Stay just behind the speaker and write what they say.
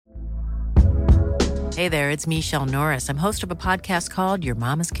Hey there, it's Michelle Norris. I'm host of a podcast called Your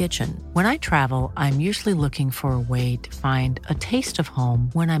Mama's Kitchen. When I travel, I'm usually looking for a way to find a taste of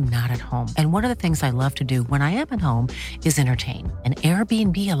home when I'm not at home. And one of the things I love to do when I am at home is entertain. And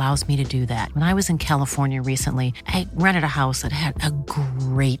Airbnb allows me to do that. When I was in California recently, I rented a house that had a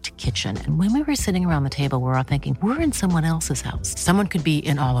great kitchen. And when we were sitting around the table, we were all thinking, we're in someone else's house. Someone could be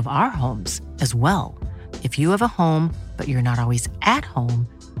in all of our homes as well. If you have a home, but you're not always at home,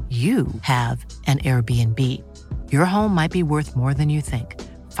 you have an Airbnb. Your home might be worth more than you think.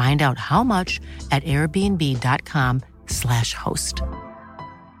 Find out how much at airbnb.com/host.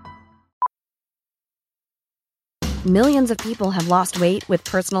 Millions of people have lost weight with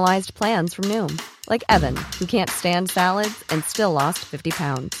personalized plans from Noom. Like Evan, who can't stand salads and still lost 50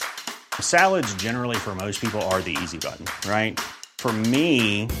 pounds. Salads generally for most people are the easy button, right? For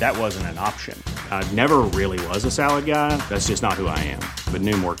me, that wasn't an option. I never really was a salad guy. That's just not who I am. But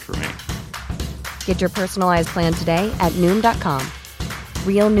Noom worked for me. Get your personalized plan today at Noom.com.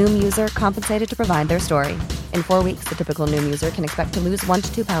 Real Noom user compensated to provide their story. In 4 weeks, the typical Noom user can expect to lose 1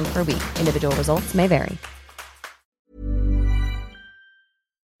 to 2 pounds per week. Individual results may vary.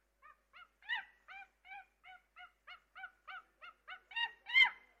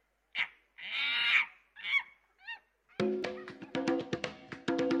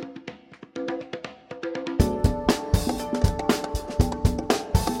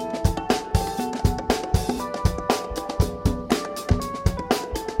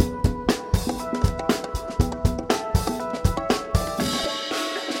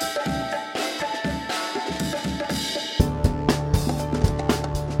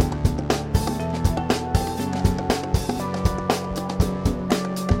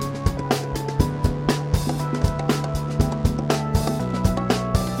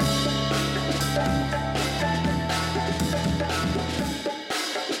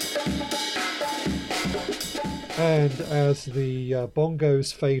 And as the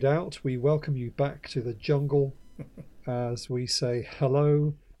bongos fade out, we welcome you back to the jungle as we say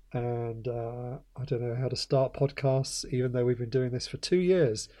hello. And I don't know how to start podcasts, even though we've been doing this for 2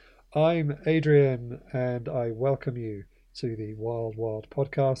 years. I'm Adrian, and I welcome you to the Wild Wild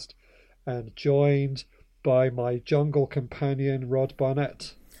podcast, and joined by my jungle companion, Rod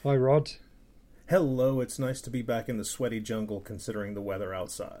Barnett. Hi, Rod. Hello, it's nice to be back in the sweaty jungle considering the weather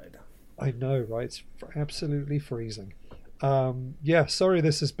outside. I know, right? It's absolutely freezing. Sorry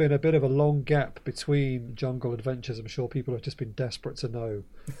this has been a bit of a long gap between jungle adventures. I'm sure people have just been desperate to know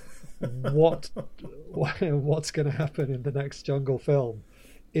what's going to happen in the next jungle film.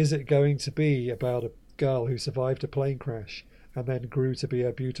 Is it going to be about a girl who survived a plane crash and then grew to be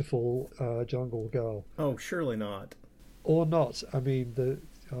a beautiful jungle girl? Oh, surely not. Or not. I mean,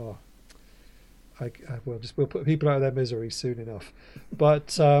 we'll put people out of their misery soon enough.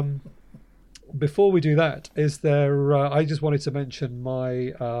 But before we do that, I just wanted to mention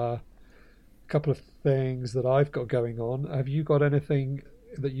my couple of things that I've got going on. Have you got anything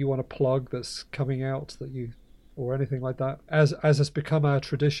that you want to plug that's coming out or anything like that? As has become our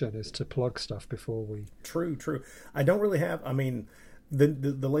tradition, is to plug stuff before we... True. I don't really have... I mean,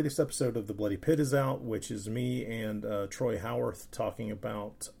 the latest episode of The Bloody Pit is out, which is me and Troy Howarth talking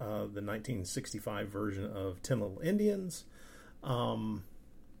about the 1965 version of 10 Little Indians.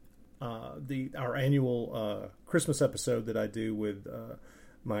 Our annual Christmas episode that I do with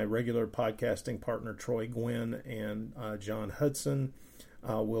my regular podcasting partner Troy Gwynn and John Hudson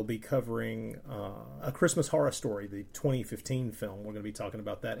will be covering A Christmas Horror Story, the 2015 film. We're going to be talking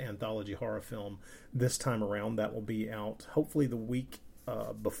about that anthology horror film this time around. That will be out hopefully the week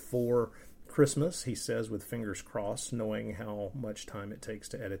before Christmas, he says, with fingers crossed, knowing how much time it takes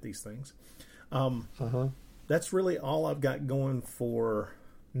to edit these things. That's really all I've got going for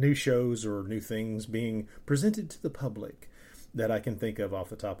new shows or new things being presented to the public that I can think of off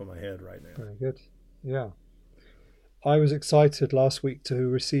the top of my head right now. Very good. Yeah. I was excited last week to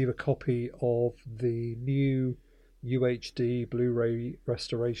receive a copy of the new UHD Blu-ray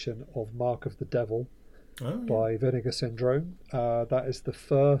restoration of Mark of the Devil by Vinegar Syndrome. That is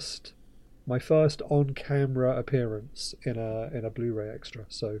my first on-camera appearance in a Blu-ray extra.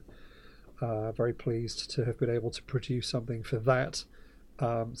 So very pleased to have been able to produce something for that.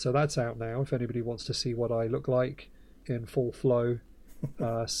 So that's out now. If anybody wants to see what I look like in full flow,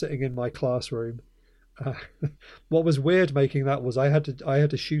 sitting in my classroom. What was weird making that was I had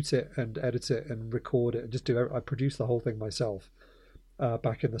to shoot it and edit it and record it and just I produced the whole thing myself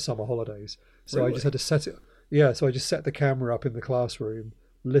back in the summer holidays. So really? I just had to set it. Yeah, so I just set the camera up in the classroom,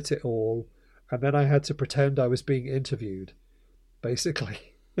 lit it all, and then I had to pretend I was being interviewed,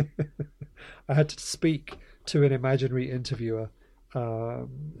 basically. I had to speak to an imaginary interviewer and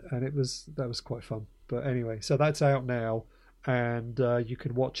that was quite fun. But anyway, so that's out now, and you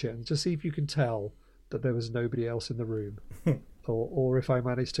can watch it and just see if you can tell that there was nobody else in the room, or if I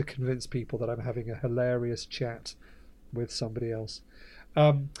managed to convince people that I'm having a hilarious chat with somebody else.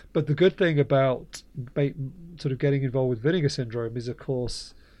 But the good thing about sort of getting involved with Vinegar Syndrome is, of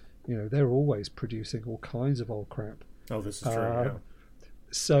course, they're always producing all kinds of old crap. Oh, this is true. Yeah.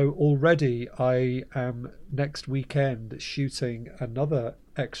 So already I am next weekend shooting another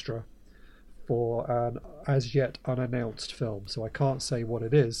extra for an as yet unannounced film. So I can't say what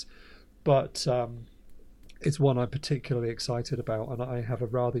it is, but it's one I'm particularly excited about, and I have a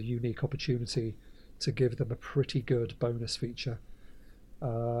rather unique opportunity to give them a pretty good bonus feature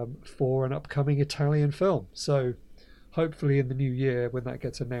for an upcoming Italian film. So hopefully in the new year when that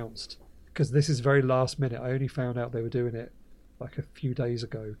gets announced, because this is very last minute. I only found out they were doing it like a few days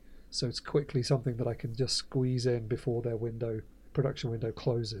ago, so it's quickly something that I can just squeeze in before their production window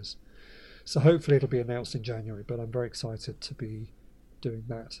closes. So hopefully it'll be announced in January, but I'm very excited to be doing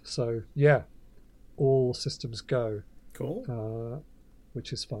that. So yeah, all systems go. Cool.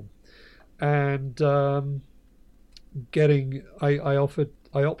 Which is fun. And I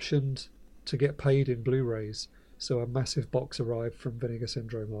optioned to get paid in Blu-rays, so a massive box arrived from Vinegar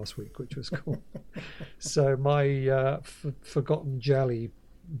Syndrome last week, which was cool. So my Forgotten Jally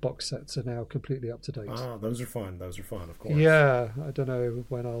box sets are now completely up to date. Ah, those are fun, of course. Yeah, I don't know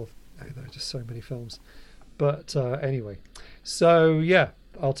when there are just so many films. But anyway, so yeah,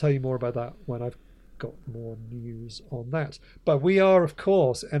 I'll tell you more about that when I've got more news on that. But we are, of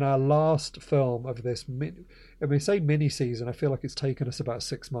course, in our last film of this say mini season. I feel like it's taken us about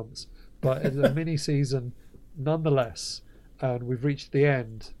 6 months, but it's a mini season nonetheless, and we've reached the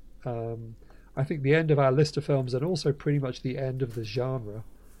end. I think the end of our list of films, and also pretty much the end of the genre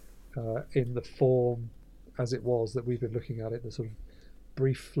in the form as it was that we've been looking at it, the sort of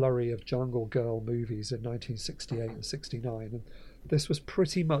brief flurry of Jungle Girl movies in 1968 and 69, and this was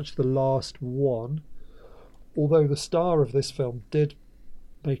pretty much the last one, although the star of this film did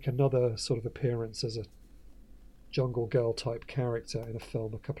make another sort of appearance as a Jungle Girl type character in a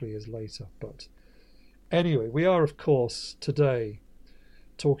film a couple of years later. But anyway, we are, of course, today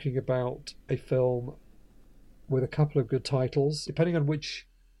talking about a film with a couple of good titles, depending on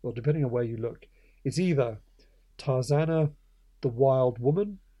where you look. It's either Tarzana the Wild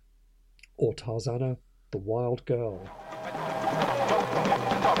Woman or Tarzana the Wild Girl.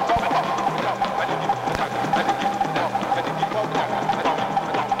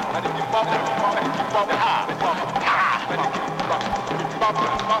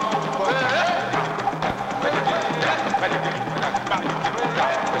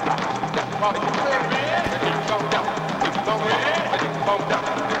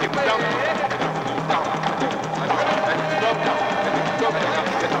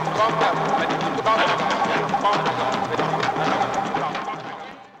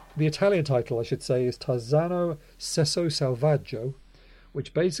 The Italian title, I should say, is Tarzana Sesso Selvaggio,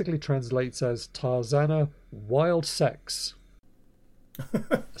 which basically translates as Tarzana Wild Sex.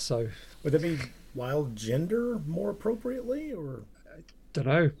 So, would that be wild gender more appropriately, or I don't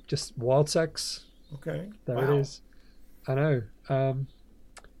know, just wild sex? Okay, there it is. I know.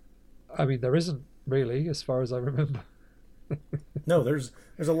 I mean, there isn't really, as far as I remember. No, there's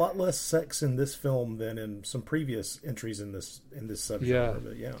a lot less sex in this film than in some previous entries in this subgenre. Yeah.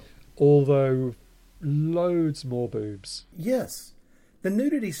 But yeah. Although loads more boobs. Yes, the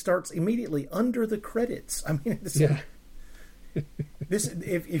nudity starts immediately under the credits. I mean,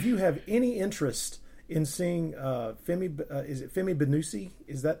 if you have any interest in seeing Femi, is it Femi Benusi?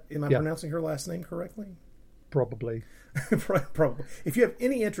 Am I pronouncing her last name correctly? Probably. Probably. If you have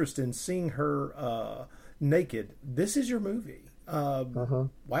any interest in seeing her naked, this is your movie.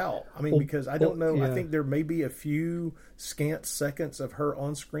 Wow. I mean, because I don't know. Yeah. I think there may be a few scant seconds of her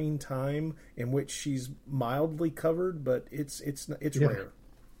on-screen time in which she's mildly covered, but it's rare.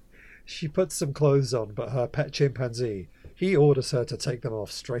 She puts some clothes on, but her pet chimpanzee, he orders her to take them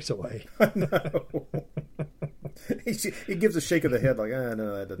off straight away. I know. he gives a shake of the head like,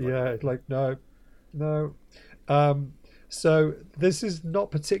 no, that doesn't. Yeah, like no. So this is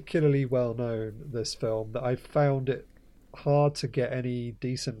not particularly well known, this film, that I found it hard to get any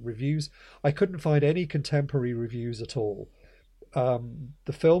decent reviews. I couldn't find any contemporary reviews at all.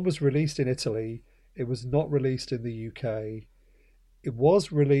 The film was released in Italy. It was not released in the UK. It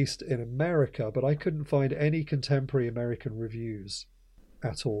was released in America, but I couldn't find any contemporary American reviews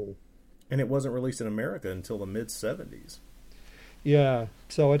at all. And it wasn't released in America until the mid-70s. Yeah,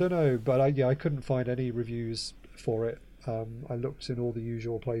 so I don't know, but I couldn't find any reviews for it. I looked in all the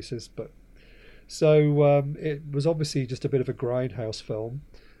usual places, but So it was obviously just a bit of a grindhouse film.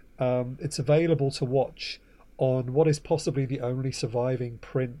 It's available to watch on what is possibly the only surviving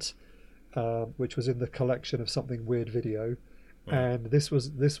print, which was in the collection of Something Weird Video. And this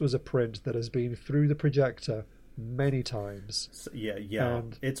was a print that has been through the projector many times. Yeah.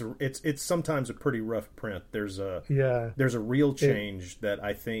 And it's sometimes a pretty rough print. There's a real change that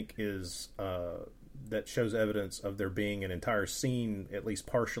I think is that shows evidence of there being an entire scene at least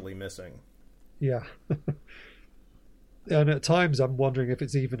partially missing. Yeah. And at times I'm wondering if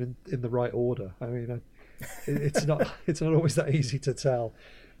it's even in the right order. I mean, it's not always that easy to tell.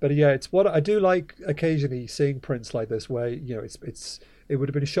 But yeah, it's what I do like occasionally seeing prints like this where, you know, it would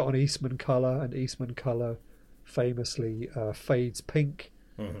have been shot on Eastman color, and Eastman color famously fades pink.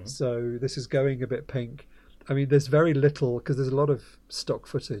 Mm-hmm. So this is going a bit pink. I mean, there's very little, because there's a lot of stock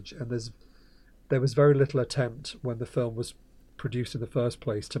footage, and there was very little attempt when the film was produced in the first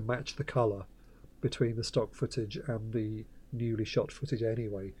place to match the color between the stock footage and the newly shot footage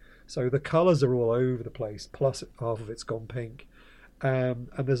anyway. So the colors are all over the place, plus half of it's gone pink. And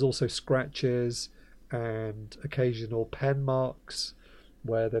there's also scratches and occasional pen marks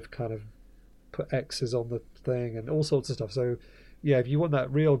where they've kind of put X's on the thing and all sorts of stuff. So yeah, if you want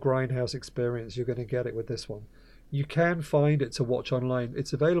that real grindhouse experience, you're going to get it with this one. You can find it to watch online.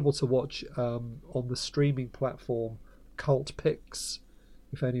 It's available to watch on the streaming platform Cult Pix,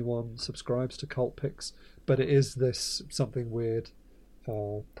 if anyone subscribes to Cult Pix. But it is this Something Weird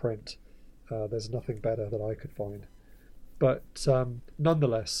print. There's nothing better that I could find. But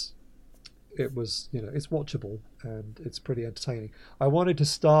nonetheless, it was, you know, it's watchable and it's pretty entertaining. I wanted to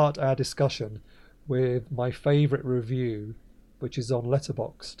start our discussion with my favourite review, which is on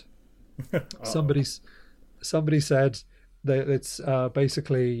Letterboxd. Somebody said that it's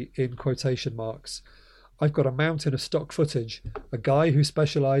basically, in quotation marks, "I've got a mountain of stock footage, a guy who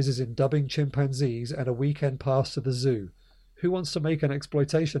specialises in dubbing chimpanzees, and a weekend pass to the zoo. Who wants to make an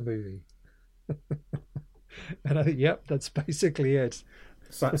exploitation movie?" And I think, yep, that's basically it.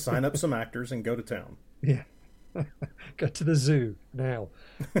 Sign up some actors and go to town. Yeah. Go to the zoo now.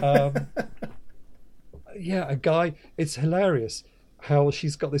 Yeah, a guy, it's hilarious how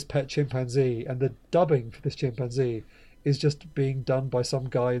she's got this pet chimpanzee, and the dubbing for this chimpanzee is just being done by some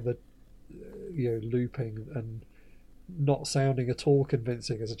guy that, you know, looping and not sounding at all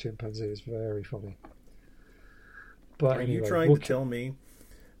convincing as a chimpanzee. Is very funny. But are anyway, you trying to tell me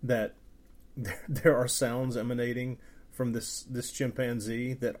that there are sounds emanating from this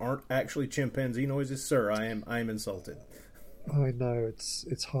chimpanzee that aren't actually chimpanzee noises? Sir, I am insulted. I know,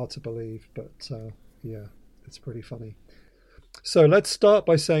 it's hard to believe, but yeah, it's pretty funny. So let's start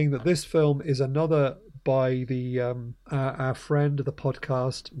by saying that this film is another by the our friend of the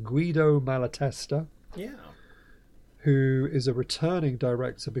podcast, Guido Malatesta. Yeah. Who is a returning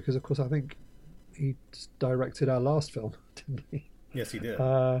director, because of course I think he directed our last film, didn't he? Yes, he did.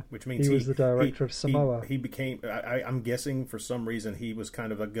 Which means he was the director of Samoa. He became, I'm guessing for some reason, he was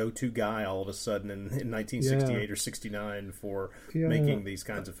kind of a go-to guy all of a sudden in 1968 or 69 for making these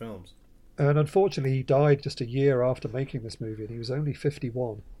kinds of films. And unfortunately, he died just a year after making this movie, and he was only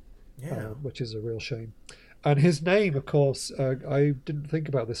 51, which is a real shame. And his name, of course, I didn't think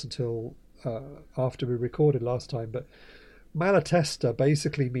about this until after we recorded last time, but Malatesta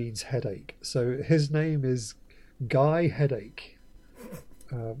basically means headache. So his name is Guy Headache.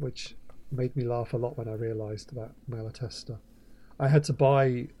 Which made me laugh a lot when I realised that Malatesta. I had to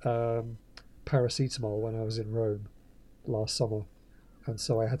buy paracetamol when I was in Rome last summer, and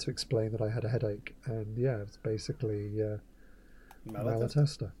so I had to explain that I had a headache. And yeah, it's basically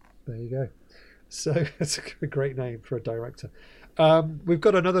Malatesta. There you go. So it's a great name for a director. We've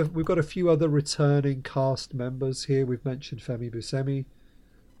got a few other returning cast members here. We've mentioned Femi Buscemi.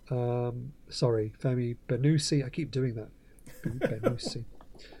 Femi Benusi. I keep doing that. Benusi.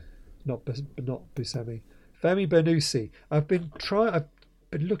 Not Buscemi. Femi Benusi. I've been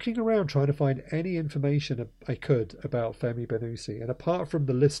looking around trying to find any information I could about Femi Benusi, and apart from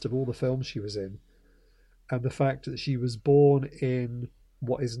the list of all the films she was in, and the fact that she was born in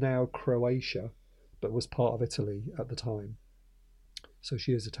what is now Croatia, but was part of Italy at the time, so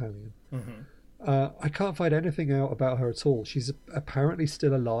she is Italian. Mm-hmm. I can't find anything out about her at all. She's apparently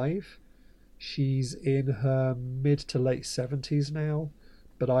still alive. She's in her mid to late 70s now,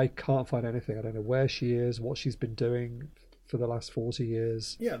 but I can't find anything. I don't know where she is, what she's been doing for the last 40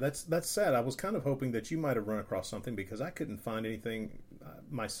 years. Yeah, that's sad. I was kind of hoping that you might have run across something, because I couldn't find anything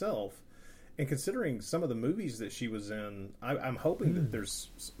myself. And considering some of the movies that she was in, I'm hoping that there's...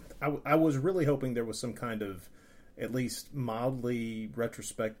 I was really hoping there was some kind of at least mildly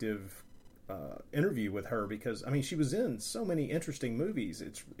retrospective interview with her, because I mean she was in so many interesting movies.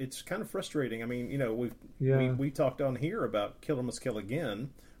 It's kind of frustrating. I mean, you know, we talked on here about Killer Must Kill Again,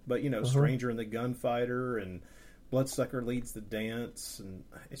 but you know, Stranger and the Gunfighter and Bloodsucker Leads the Dance, and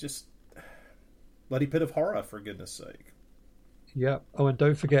it's just Bloody Pit of Horror, for goodness sake. Yeah. Oh, and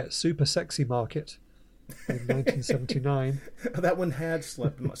don't forget Super Sexy Market in 1979. That one had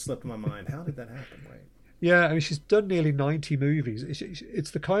slipped in my mind. How did that happen? Wait. Yeah, I mean, she's done nearly 90 movies.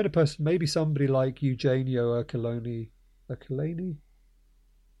 It's the kind of person, maybe somebody like Eugenio Ercolini,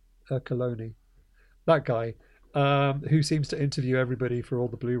 that guy, who seems to interview everybody for all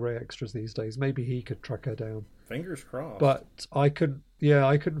the Blu-ray extras these days. Maybe he could track her down. Fingers crossed. But I couldn't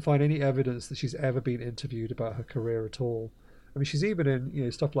find any evidence that she's ever been interviewed about her career at all. I mean, she's even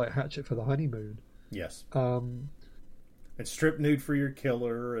in stuff like Hatchet for the Honeymoon. Yes. And Strip Nude for Your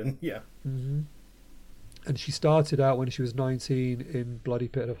Killer, and yeah. Mm-hmm. And she started out when she was 19 in Bloody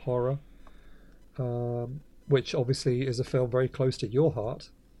Pit of Horror, which obviously is a film very close to your heart.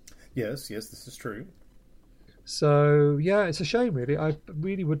 Yes, this is true. So, yeah, it's a shame, really. I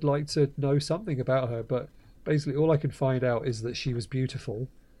really would like to know something about her, but basically all I can find out is that she was beautiful,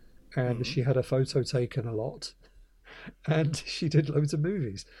 and she had a photo taken a lot, and she did loads of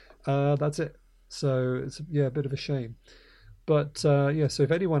movies. That's it. So, it's a bit of a shame. But, so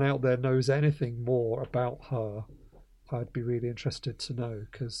if anyone out there knows anything more about her, I'd be really interested to know,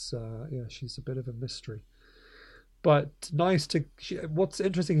 because, she's a bit of a mystery. But what's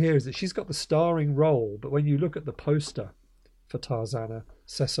interesting here is that she's got the starring role, but when you look at the poster for Tarzana,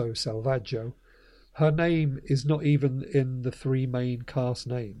 Sesso, Selvaggio, her name is not even in the three main cast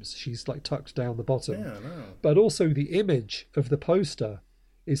names. She's like tucked down the bottom. Yeah, no. But also the image of the poster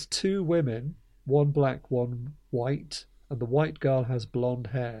is two women, one black, one white, and the white girl has blonde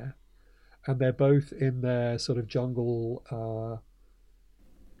hair, and they're both in their sort of jungle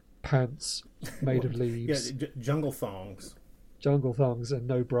pants made of leaves. Yeah, jungle thongs. Jungle thongs and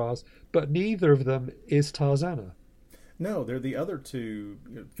no bras. But neither of them is Tarzana. No, they're the other two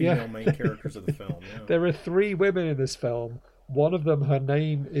female main characters of the film. Yeah. There are three women in this film. One of them, her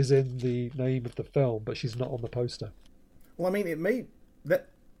name is in the name of the film, but she's not on the poster. Well, I mean,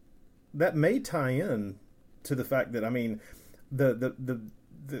 that may tie in to the fact that, I mean,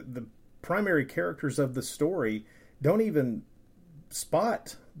 the primary characters of the story don't even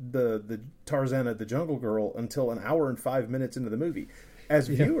spot the Tarzana the Jungle Girl until an hour and 5 minutes into the movie. As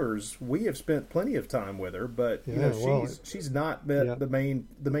viewers, we have spent plenty of time with her, but she's not the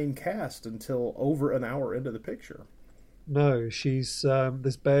main cast until over an hour into the picture. No, she's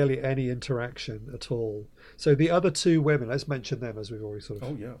there's barely any interaction at all. So the other two women, let's mention them as we've already sort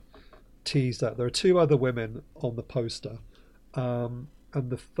of teased that. There are two other women on the poster, and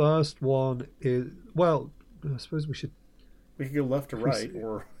the first one is, well, I suppose we could go left to right,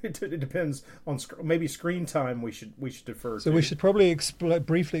 or it depends on maybe screen time. We should defer. So we should probably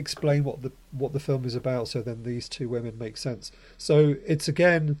briefly explain what the film is about, so then these two women make sense. So it's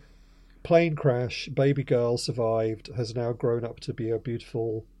again plane crash. Baby girl survived, has now grown up to be a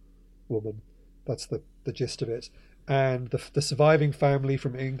beautiful woman. That's the gist of it. And the surviving family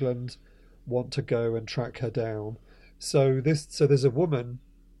from England want to go and track her down. So there's a woman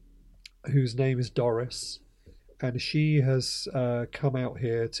whose name is Doris. And she has come out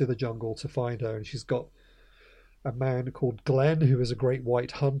here to the jungle to find her. And she's got a man called Glenn, who is a great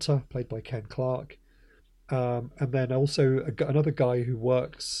white hunter, played by Ken Clark. And then also another guy who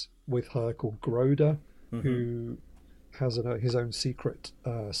works with her called Groda, who has his own secret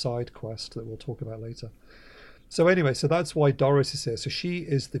side quest that we'll talk about later. So anyway, so that's why Doris is here. So she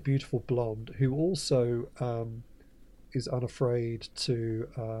is the beautiful blonde who also is unafraid to...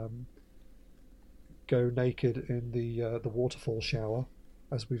 go naked in the waterfall shower,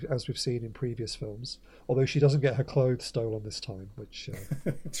 as we've seen in previous films. Although she doesn't get her clothes stolen this time, which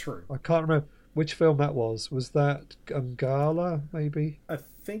true. I can't remember which film that was. Was that Ungala? Maybe. I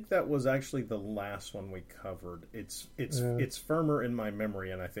think that was actually the last one we covered. It's firmer in my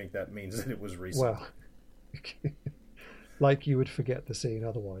memory, and I think that means that it was recent. Well, like you would forget the scene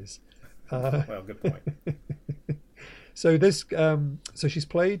otherwise. Well, good point. So so she's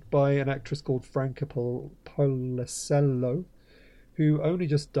played by an actress called Franca Policello, who only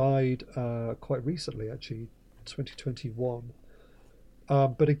just died quite recently, actually, 2021.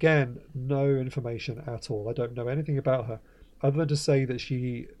 But again, no information at all. I don't know anything about her, other than to say that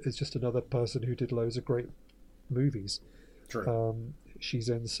she is just another person who did loads of great movies. True. She's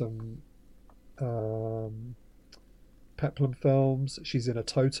in some Peplum films. She's in a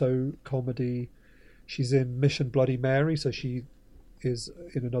Toto comedy. She's in Mission Bloody Mary, so she is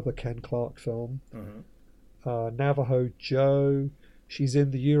in another Ken Clark film. Navajo Joe. She's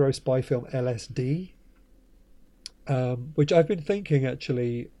in the Euro spy film LSD, which I've been thinking,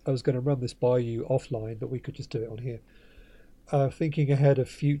 actually, I was going to run this by you offline, but we could just do it on here. Thinking ahead of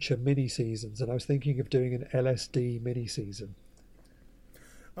future mini-seasons, and I was thinking of doing an LSD mini-season.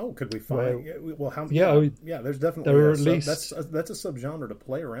 Oh, could we find? There's definitely there are at least that's a subgenre to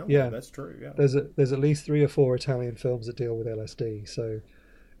play around with. That's true. Yeah, there's at least 3 or 4 Italian films that deal with LSD, so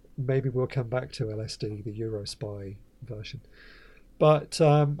maybe we'll come back to LSD, the Euro spy version. But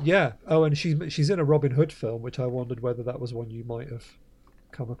and she's in a Robin Hood film, which I wondered whether that was one you might have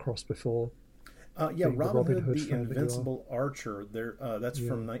come across before. Robin Hood, the Invincible Archer. That's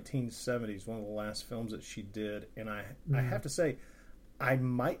from 1970s, one of the last films that she did, and I have to say, I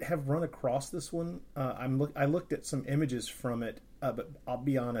might have run across this one. I looked at some images from it, but I'll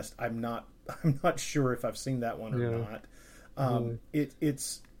be honest, I'm not sure if I've seen that one or not.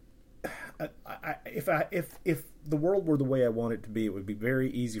 It's if the world were the way I want it to be, it would be very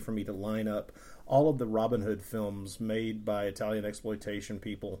easy for me to line up all of the Robin Hood films made by Italian exploitation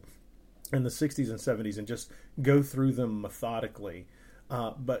people in the 60s and 70s and just go through them methodically.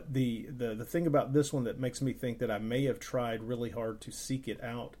 But the thing about this one that makes me think that I may have tried really hard to seek it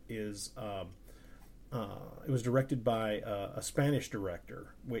out is it was directed by a Spanish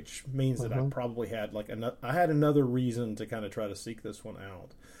director, which means that I probably had I had another reason to kind of try to seek this one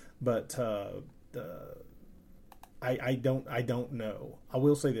out. But I don't know. I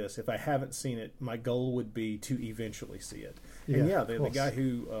will say this: if I haven't seen it, my goal would be to eventually see it. And the guy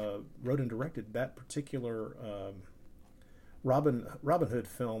who wrote and directed that particular Robin Hood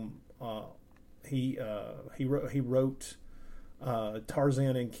film, he wrote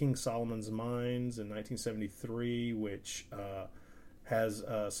Tarzan and King Solomon's Mines in 1973, which has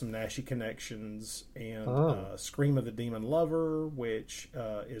some Nashi connections, and Scream of the Demon Lover, which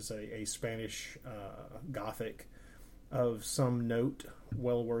is a Spanish Gothic of some note,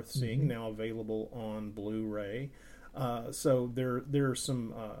 well worth seeing, now available on Blu-ray. So there's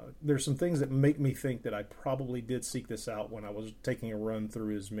some things that make me think that I probably did seek this out when I was taking a run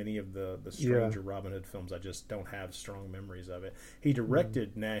through as many of the stranger Robin Hood films. I just don't have strong memories of it. He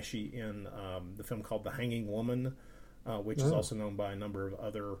directed Nashi in the film called The Hanging Woman, which is also known by a number of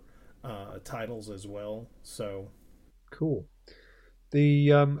other titles as well. So cool.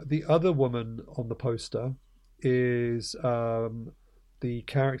 The other woman on the poster is the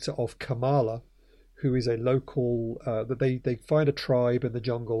character of Kamala, who is a local, that they find a tribe in the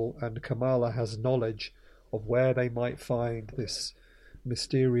jungle, and Kamala has knowledge of where they might find this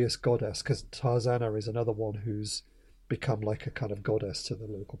mysterious goddess, because Tarzana is another one who's become like a kind of goddess to the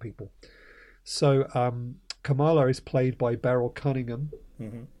local people. So Kamala is played by Beryl Cunningham,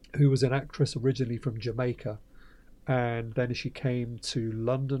 who was an actress originally from Jamaica, and then she came to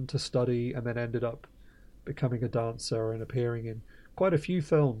London to study, and then ended up becoming a dancer and appearing in quite a few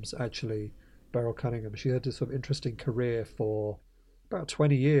films, actually. Beryl Cunningham, she had this sort of interesting career for about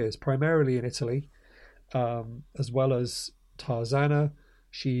 20 years, primarily in Italy, as well as Tarzana.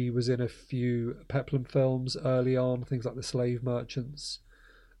 She was in a few Peplum films early on, things like The Slave Merchants,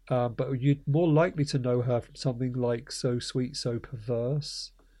 but you'd more likely to know her from something like So Sweet, So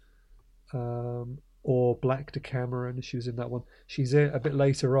Perverse, or Black Decameron. She was in that one. She's in, a bit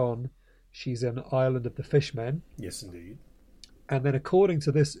later on, she's in Island of the Fishmen. Yes, indeed. And then according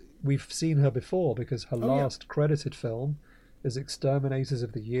to this, we've seen her before, because her last credited film is Exterminators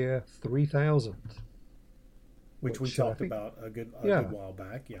of the Year 3000, which we talked about a good while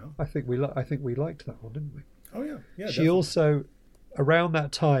back. Yeah, I think we liked that one, didn't we? Oh yeah. She definitely. Also, around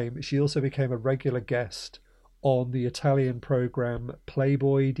that time, she also became a regular guest on the Italian program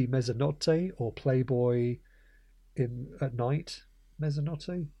Playboy di Mezzanotte, or Playboy at night.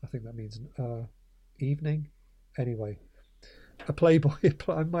 Mezzanotte, I think that means evening. Anyway. A Playboy.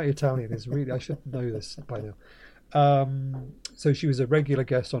 My Italian is really, I should know this by now. So she was a regular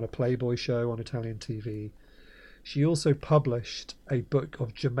guest on a Playboy show on Italian TV. She also published a book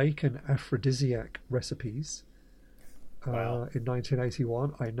of Jamaican aphrodisiac recipes in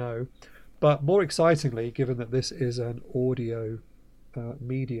 1981. I know. But more excitingly, given that this is an audio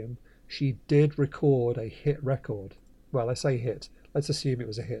medium, she did record a hit record. Well, I say hit. Let's assume it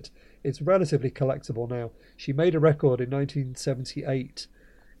was a hit. It's relatively collectible now. She made a record in 1978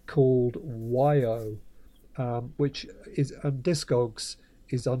 called Wyo, which is on Discogs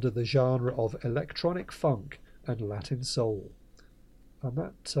is under the genre of electronic funk and Latin soul, and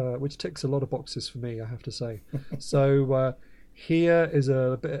that which ticks a lot of boxes for me, I have to say. So here is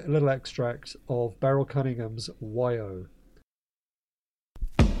a little extract of Beryl Cunningham's Wyo.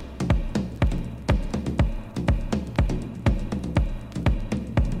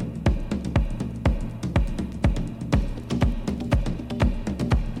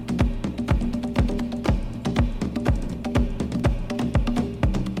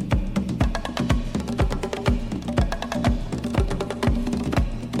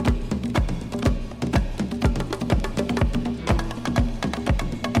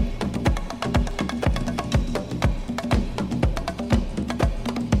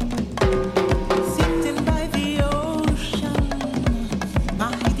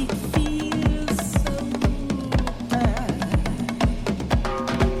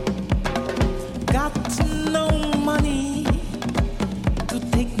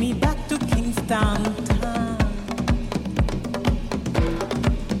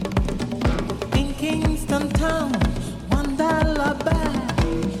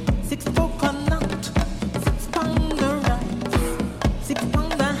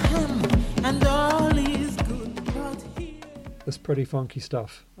 pretty funky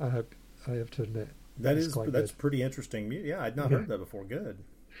stuff. I have to admit. That's pretty interesting. Yeah, I'd not heard that before. Good.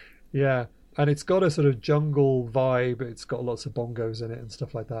 Yeah, and it's got a sort of jungle vibe. It's got lots of bongos in it and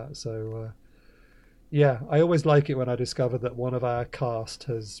stuff like that. So, yeah, I always like it when I discover that one of our cast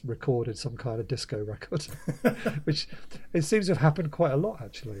has recorded some kind of disco record, which it seems to have happened quite a lot,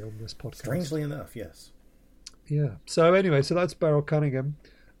 actually, on this podcast. Strangely enough, yes. Yeah. So anyway, so that's Beryl Cunningham.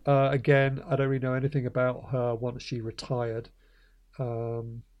 Again, I don't really know anything about her once she retired.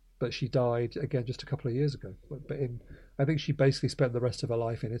 But she died, again, just a couple of years ago. But I think she basically spent the rest of her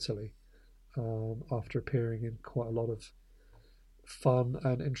life in Italy after appearing in quite a lot of fun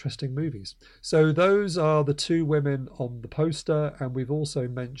and interesting movies. So those are the two women on the poster, and we've also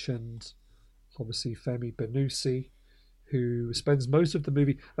mentioned, obviously, Femi Benusi, who spends most of the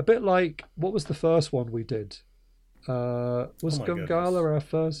movie, a bit like, what was the first one we did? Was Gongala our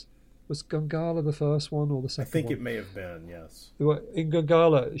first? Was Gongala the first one or the second one? I think it may have been, yes. In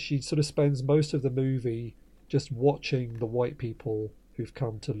Gongala, she sort of spends most of the movie just watching the white people who've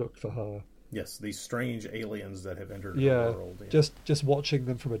come to look for her. Yes, these strange aliens that have entered her world. Yeah, just watching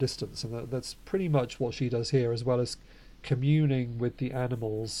them from a distance. And that's pretty much what she does here, as well as communing with the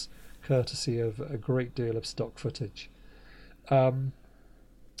animals, courtesy of a great deal of stock footage.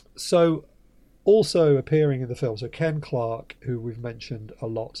 So, also appearing in the film, so Ken Clark, who we've mentioned a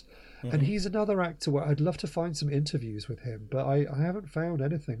lot. Mm-hmm. And he's another actor where I'd love to find some interviews with him, but I haven't found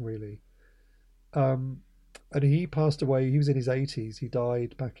anything really. And he passed away, he was in his 80s, he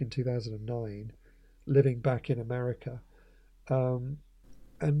died back in 2009, living back in America. There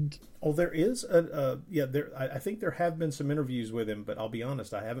is I think there have been some interviews with him, but I'll be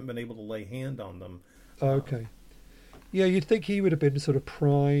honest, I haven't been able to lay hand on them. Okay. Yeah, you'd think he would have been sort of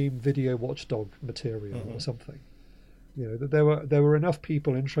prime video watchdog material or something. You know, that there were enough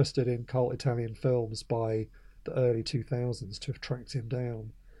people interested in cult Italian films by the early 2000s to have tracked him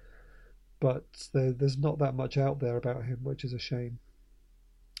down. But there's not that much out there about him, which is a shame.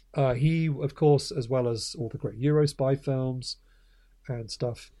 He, of course, as well as all the great Euro spy films and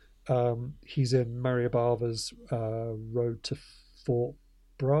stuff, he's in Mario Bava's Road to Fort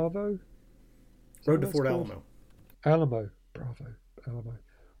Bravo? Road to Fort Alamo. Alamo.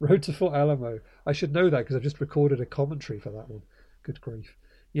 Road to Fort Alamo. I should know that because I've just recorded a commentary for that one. Good grief.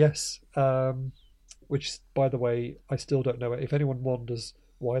 Yes. Which, by the way, I still don't know. If anyone wonders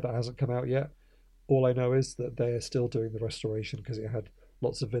why that hasn't come out yet, all I know is that they're still doing the restoration because it had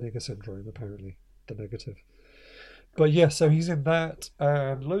lots of vinegar syndrome, apparently, the negative. But yeah, so he's in that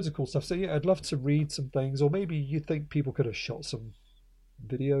and loads of cool stuff. So yeah, I'd love to read some things, or maybe you think people could have shot some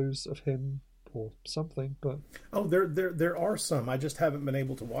videos of him or something. But there are some. I just haven't been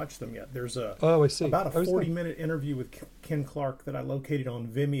able to watch them yet. There's I see. About a 40-minute interview with Ken Clark that I located on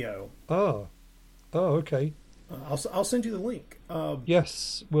Vimeo. Oh, okay. I'll send you the link.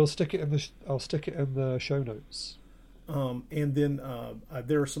 Yes, we'll stick it in I'll stick it in the show notes. And then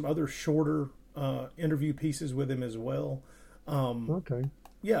there are some other shorter interview pieces with him as well. Okay.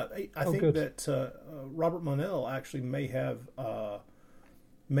 Yeah, I think good. That Robert Monell actually may have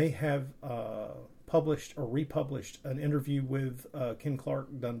published or republished an interview with Ken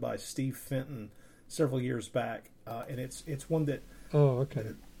Clark done by Steve Fenton several years back, and it's one that. Oh, okay.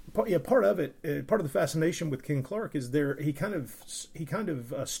 Part of it, part of the fascination with Ken Clark is he kind of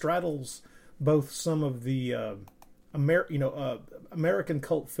straddles both some of the American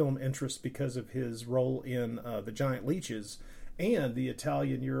cult film interests because of his role in The Giant Leeches and the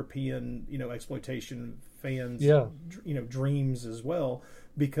Italian European exploitation fans dreams as well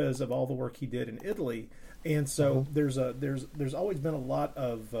because of all the work he did in Italy. And so there's always been a lot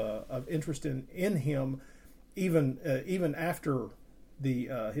of interest in him even after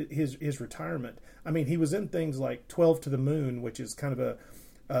his retirement. I mean, he was in things like 12 to the Moon, which is kind of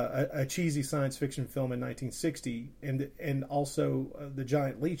a cheesy science fiction film in 1960, and also The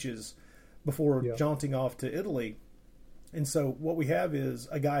Giant Leeches before jaunting off to Italy. And so what we have is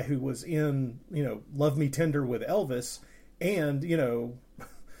a guy who was in, Love Me Tender with Elvis and,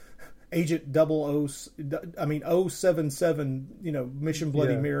 Agent 077, Mission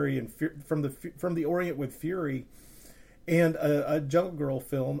Bloody Mary and from the Orient with Fury, and a Jungle Girl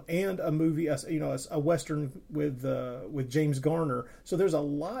film, and a movie, a Western with James Garner. So there's a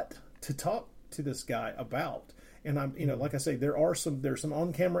lot to talk to this guy about. And I'm, like I say, there's some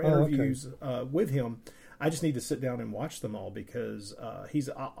on-camera interviews with him. I just need to sit down and watch them all because he's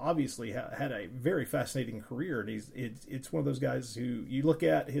obviously had a very fascinating career, and it's one of those guys who you look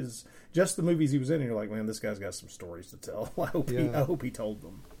at just the movies he was in, and you're like, man, this guy's got some stories to tell. I hope he told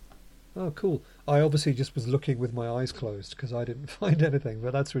them. Oh, cool. I obviously just was looking with my eyes closed because I didn't find anything,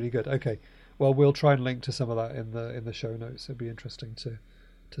 but that's really good. Okay. Well, we'll try and link to some of that in the show notes. It'd be interesting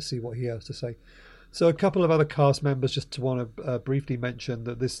to see what he has to say. So a couple of other cast members, just to want to briefly mention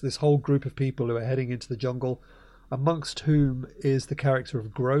that this whole group of people who are heading into the jungle, amongst whom is the character of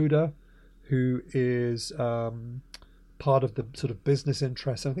Groda, who is part of the sort of business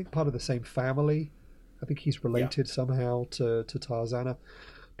interests. I think part of the same family. I think he's related somehow to Tarzana.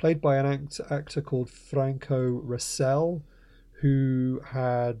 Played by an actor called Franco Rossell, who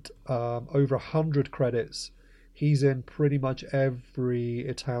had over 100 credits. He's in pretty much every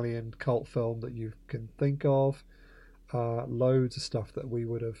Italian cult film that you can think of. Loads of stuff that we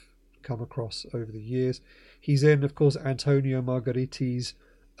would have come across over the years. He's in, of course, Antonio Margheriti's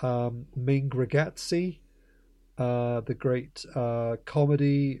Ming Ragazzi, the great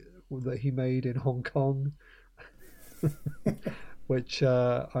comedy that he made in Hong Kong, which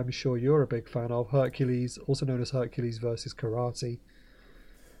I'm sure you're a big fan of. Hercules, also known as Hercules versus Karate,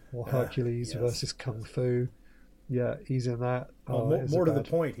 or Hercules versus Kung Fu. Yeah, he's in that. More to the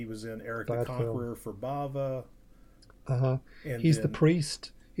point, he was in Eric the Conqueror for Bava. He's the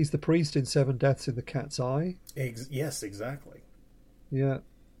priest. He's the priest in Seven Deaths in the Cat's Eye. Yes, exactly. Yeah,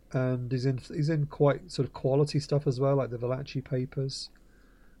 and he's in quite sort of quality stuff as well, like the Valachi Papers.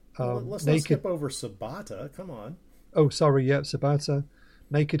 Let's not skip over Sabata. Come on. Oh, sorry. Yeah, Sabata.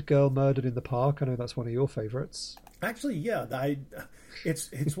 Naked Girl Murdered in the Park. I know that's one of your favorites. Actually, yeah.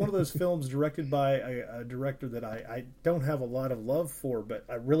 It's one of those films directed by a director that I don't have a lot of love for, but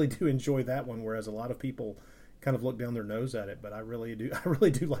I really do enjoy that one, whereas a lot of people kind of look down their nose at it, but I really do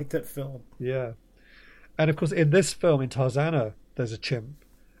like that film. Yeah. And of course, in this film, in Tarzana, there's a chimp,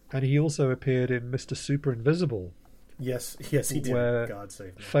 and he also appeared in Mr. Super Invisible. Yes, he did. Where God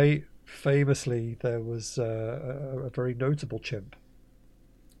save me. Famously, there was a very notable chimp.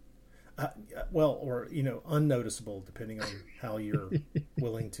 Or unnoticeable, depending on how you're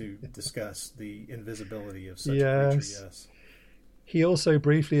willing to discuss the invisibility of such a creature. Yes. He also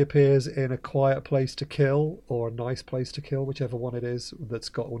briefly appears in A Quiet Place to Kill, or A Nice Place to Kill, whichever one it is, that's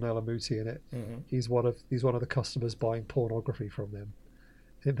got Ornella Muti in it. Mm-hmm. He's one of the customers buying pornography from them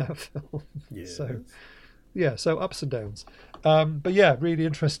in that film. Yes. So ups and downs. But yeah, really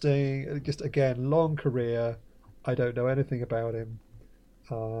interesting. Just again, long career. I don't know anything about him.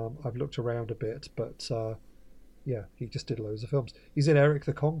 I've looked around a bit, but he just did loads of films. He's in Eric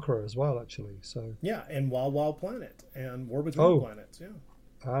the Conqueror as well, actually. So yeah, and Wild Wild Planet and War Between Planets. Yeah.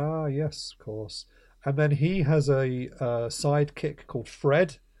 Ah, yes, of course. And then he has a sidekick called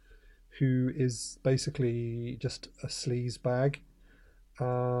Fred, who is basically just a sleaze bag.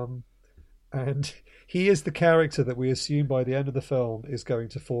 And he is the character that we assume by the end of the film is going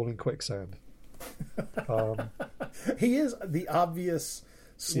to fall in quicksand. He is the obvious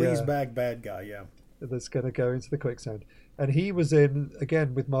sleazebag bad guy, yeah. That's going to go into the quicksand. And he was in,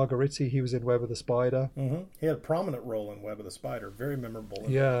 again, with Margheriti, he was in Web of the Spider. Mm-hmm. He had a prominent role in Web of the Spider. Very memorable.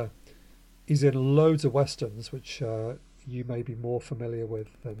 Yeah. He's in loads of Westerns, which you may be more familiar with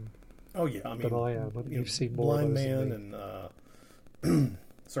than I am. You've seen more Blind of those Man than me. and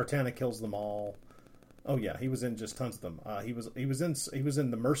Sartana Kills Them All. Oh yeah, he was in just tons of them. He was in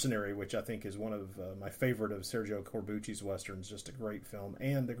The Mercenary, which I think is one of my favorite of Sergio Corbucci's westerns. Just a great film,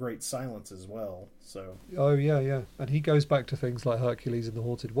 and A Great Silence as well. So. Oh yeah, and he goes back to things like Hercules in the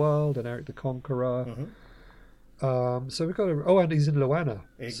Haunted World and Eric the Conqueror. Mm-hmm. So we've got and he's in Luana.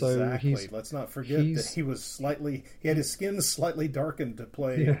 Exactly. So let's not forget that he had his skin slightly darkened to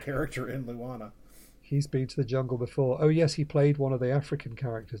play a character in Luana. He's been to the jungle before. Oh yes, he played one of the African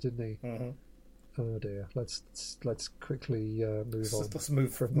characters, didn't he? Mm-hmm. Oh dear. Let's quickly move on. Let's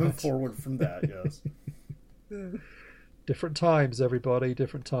move forward from that. Yes. Different times, everybody.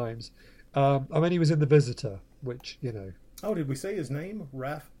 Different times. He was in The Visitor, which Oh, did we say his name?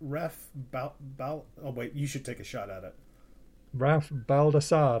 Oh wait, you should take a shot at it. Ralph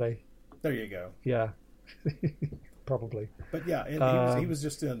Baldassare. There you go. Yeah. Probably. But yeah, he was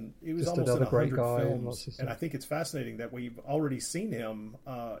almost in 100 films, and I think it's fascinating that we've already seen him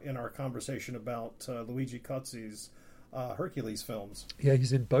in our conversation about Luigi Cozzi's Hercules films. Yeah,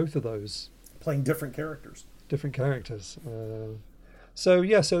 he's in both of those, playing different characters. So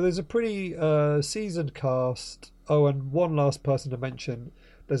there's a pretty seasoned cast. Oh, and one last person to mention: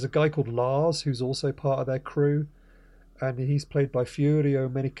 there's a guy called Lars who's also part of their crew, and he's played by Furio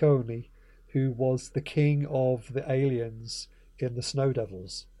Meniconi, who was the king of the aliens in the Snow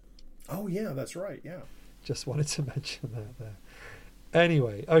Devils. Oh, yeah, that's right, yeah. Just wanted to mention that there.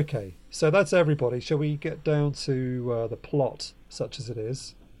 Anyway, okay, so that's everybody. Shall we get down to the plot, such as it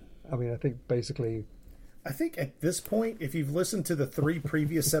is? I mean, I think basically I think at this point, if you've listened to the 3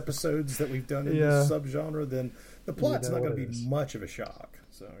 previous episodes that we've done in this subgenre, then the plot's not going to be much of a shock.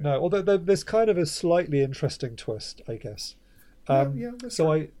 So no, although there's kind of a slightly interesting twist, I guess.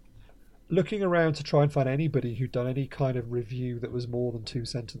 Looking around to try and find anybody who'd done any kind of review that was more than 2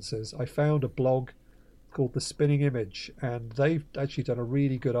 sentences, I found a blog called The Spinning Image, and they've actually done a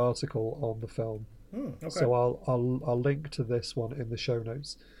really good article on the film. Okay. So I'll link to this one in the show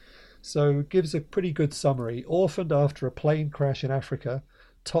notes. So it gives a pretty good summary. Orphaned after a plane crash in Africa,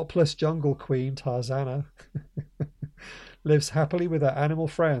 topless jungle queen Tarzana lives happily with her animal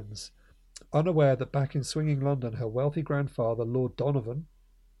friends, unaware that back in swinging London, her wealthy grandfather, Lord Donovan,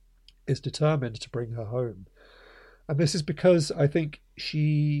 is determined to bring her home. And this is because I think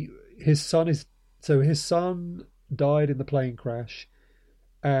his son died in the plane crash,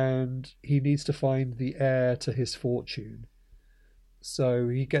 and he needs to find the heir to his fortune. So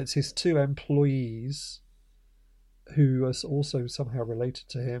he gets his 2 employees, who are also somehow related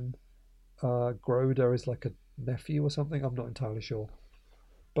to him. Groda is like a nephew or something. I'm not entirely sure.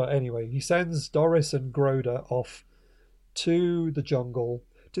 But anyway, he sends Doris and Groda off to the jungle.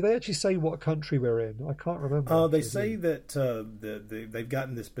 Do they actually say what country we're in? I can't remember. They say that they've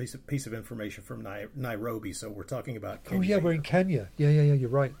gotten this piece of information from Nairobi, so we're talking about Kenya. Oh, yeah, we're in Kenya. Yeah, you're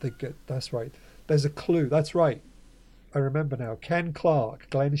right. That's right. There's a clue. That's right. I remember now. Ken Clark,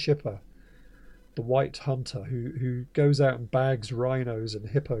 Glenn Shipper, the white hunter who goes out and bags rhinos and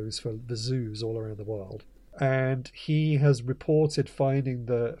hippos for the zoos all around the world. And he has reported finding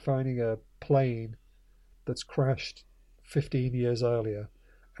a plane that's crashed 15 years earlier.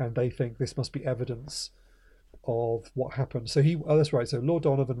 And they think this must be evidence of what happened. So that's right. So Lord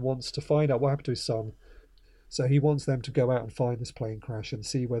Donovan wants to find out what happened to his son. So he wants them to go out and find this plane crash and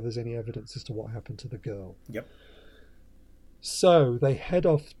see whether there's any evidence as to what happened to the girl. Yep. So they head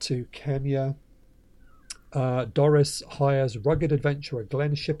off to Kenya. Doris hires rugged adventurer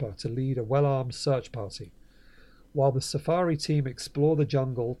Glenn Shipper to lead a well-armed search party, while the safari team explore the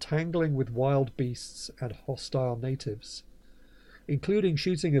jungle, tangling with wild beasts and hostile natives, including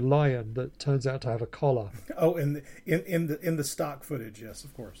shooting a lion that turns out to have a collar. Oh, in the stock footage, yes,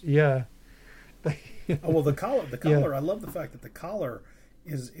 of course. Yeah. The collar. Yeah. I love the fact that the collar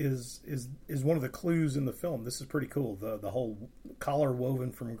is one of the clues in the film. This is pretty cool. The whole collar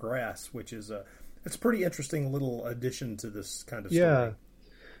woven from grass, which is it's a pretty interesting little addition to this kind of story. Yeah,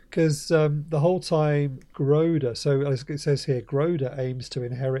 because the whole time Groda, so as it says here, Groda aims to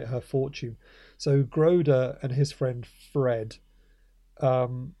inherit her fortune. So Groda and his friend Fred,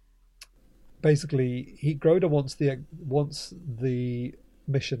 basically, Groda wants the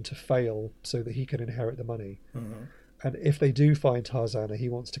mission to fail so that he can inherit the money. Mm-hmm. And if they do find Tarzana, he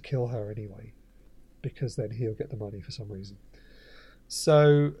wants to kill her anyway, because then he'll get the money for some reason.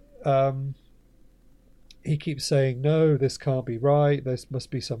 So he keeps saying, no, this can't be right. This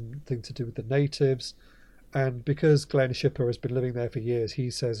must be something to do with the natives. And because Glenn Shipper has been living there for years, he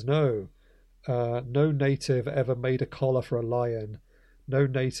says, no native ever made a collar for a lion. No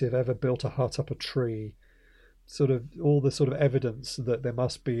native ever built a hut up a tree. Sort of all the sort of evidence that there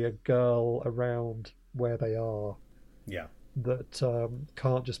must be a girl around where they are. Yeah. That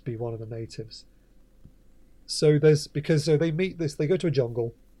can't just be one of the natives. So they meet this. They go to a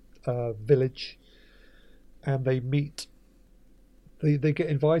jungle village, and they meet. They get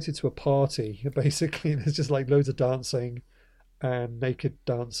invited to a party. Basically, there's just like loads of dancing, and naked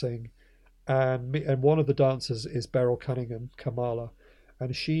dancing, and one of the dancers is Beryl Cunningham, Kamala,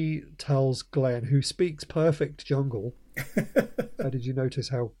 and she tells Glenn, who speaks perfect jungle. Did you notice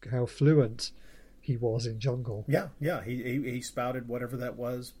how fluent he was in jungle? Yeah. He spouted whatever that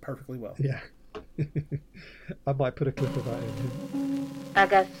was perfectly well. Yeah. I might put a clip of that in.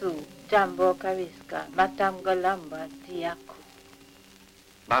 Agasu, Jambo Kariska, Matam Galamba, Tiaku.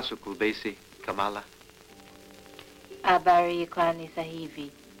 Basuku Basi, Kamala. Abari Kwani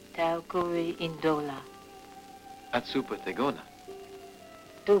Sahivi, Taukuri Indola. Atsupa Tegona.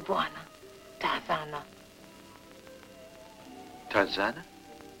 Dubuana, Tarzana. Tarzana?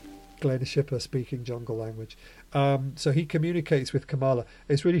 Glenn Shipper speaking jungle language. So he communicates with Kamala.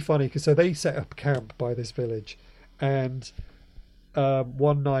 It's really funny because they set up camp by this village, and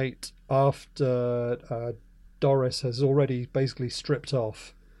one night after Doris has already basically stripped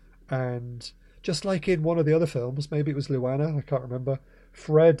off, and just like in one of the other films, maybe it was Luana, I can't remember,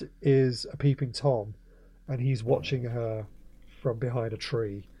 Fred is a peeping Tom, and he's watching her from behind a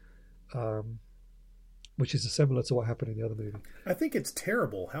tree, which is similar to what happened in the other movie. I think it's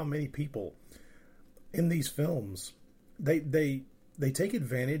terrible how many people in these films they take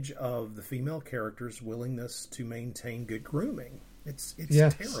advantage of the female character's willingness to maintain good grooming. It's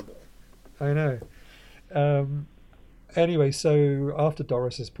yes. terrible. I know. Anyway, so after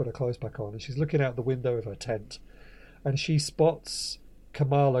Doris has put her clothes back on, and she's looking out the window of her tent, and she spots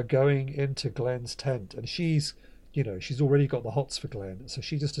Kamala going into Glenn's tent, and she's already got the hots for Glenn, so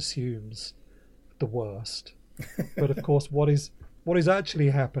she just assumes the worst. But of course, what is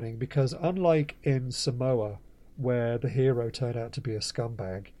actually happening, because unlike in Samoa, where the hero turned out to be a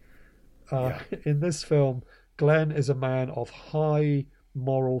scumbag, in this film, Glenn is a man of high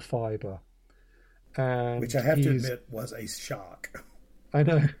moral fibre. And which I have to admit was a shock. I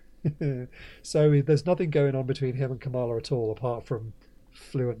know. So there's nothing going on between him and Kamala at all, apart from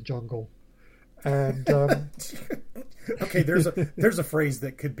fluent jungle. And okay, there's a phrase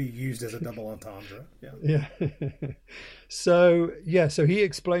that could be used as a double entendre. Yeah. So he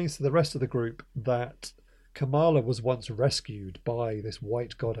explains to the rest of the group that Kamala was once rescued by this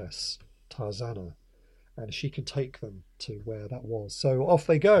white goddess, Tarzana, and she can take them to where that was. So off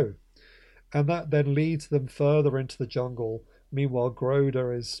they go. And that then leads them further into the jungle. Meanwhile,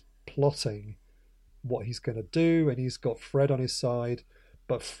 Groda is plotting what he's going to do, and he's got Fred on his side.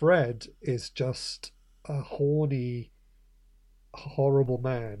 But Fred is just a horny, horrible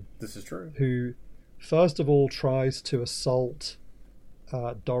man. This is true. Who, first of all, tries to assault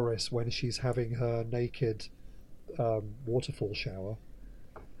Doris when she's having her naked waterfall shower.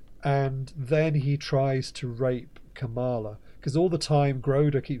 And then he tries to rape Kamala. Because all the time,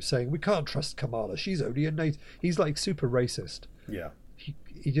 Groda keeps saying, we can't trust Kamala. She's only a native. He's like super racist. Yeah.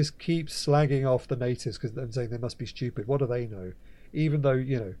 He just keeps slagging off the natives because they're saying they must be stupid. What do they know? Even though,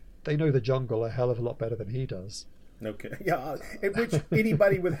 they know the jungle a hell of a lot better than he does. Okay. Yeah. Which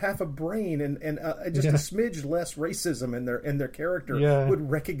anybody with half a brain and just a smidge less racism in their character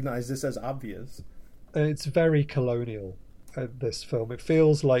would recognize this as obvious. It's very colonial, this film. It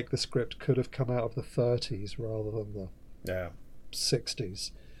feels like the script could have come out of the 30s rather than the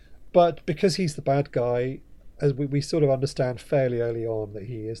 60s. But because he's the bad guy, as we sort of understand fairly early on that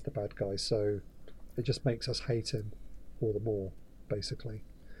he is the bad guy, so it just makes us hate him all the more, basically.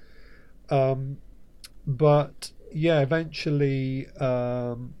 But eventually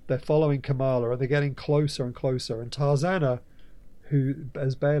they're following Kamala and they're getting closer and closer, and Tarzana, who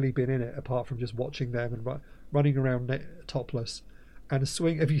has barely been in it apart from just watching them and running around topless and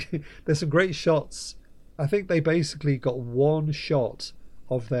there's some great shots. I think they basically got one shot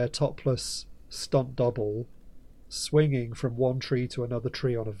of their topless stunt double swinging from one tree to another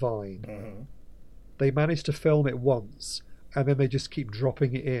tree on a vine. Mm-hmm. They managed to film it once, and then they just keep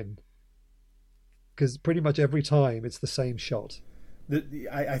dropping it in. Because pretty much every time it's the same shot.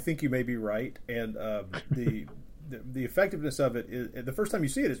 I think you may be right, and the effectiveness of it is, the first time you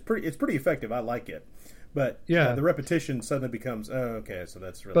see it, it's pretty effective. I like it, but the repetition suddenly becomes okay. So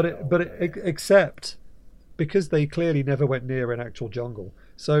that's really except because they clearly never went near an actual jungle.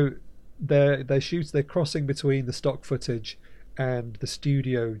 So they're crossing between the stock footage and the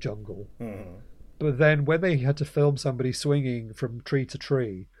studio jungle. Mm-hmm. But then when they had to film somebody swinging from tree to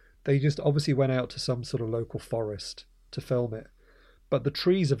tree, they just obviously went out to some sort of local forest to film it. But the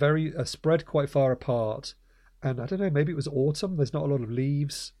trees are spread quite far apart, and I don't know, maybe it was autumn. There's not a lot of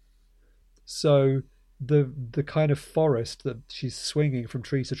leaves, so the kind of forest that she's swinging from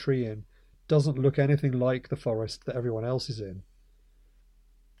tree to tree in doesn't look anything like the forest that everyone else is in.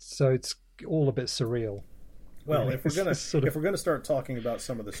 So it's all a bit surreal. Well, if we're gonna start talking about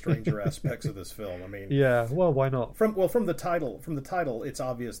some of the stranger aspects of this film, I mean, why not? From the title, it's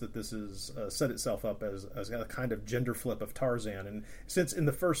obvious that this is set itself up as a kind of gender flip of Tarzan. And since in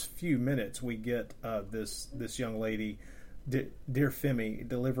the first few minutes we get this young lady, Dear Femi,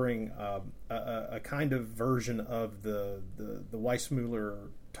 delivering a kind of version of the Weissmuller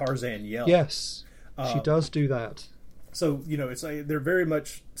Tarzan yell. Yes, she does do that. So it's they're very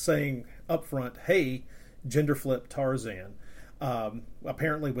much saying up front, hey, gender flip Tarzan,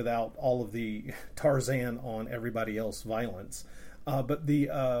 apparently without all of the Tarzan on everybody else violence, but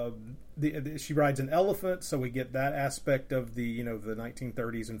she rides an elephant, so we get that aspect of the the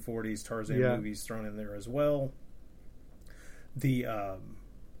 1930s and 40s Tarzan movies thrown in there as well. The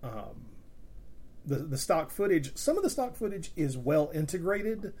stock footage, some of the stock footage is well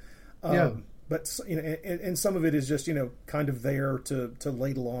integrated, but and some of it is just kind of there to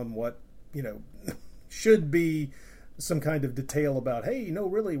ladle on what should be some kind of detail about, hey, no,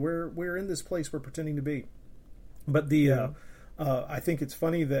 really, we're in this place we're pretending to be. But I think it's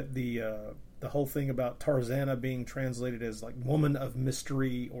funny that the whole thing about Tarzana being translated as like woman of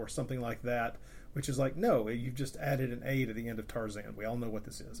mystery or something like that, which is like, no, you've just added an A to the end of Tarzan. We all know what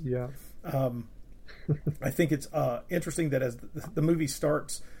this is. Yeah. I think it's interesting that as the movie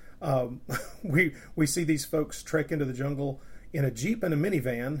starts, we see these folks trek into the jungle in a Jeep and a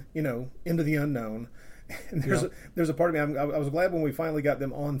minivan, into the unknown. And there's a part of me, I was glad when we finally got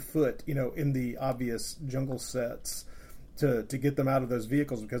them on foot, in the obvious jungle sets to get them out of those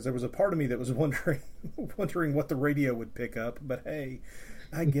vehicles, because there was a part of me that was wondering what the radio would pick up. But hey,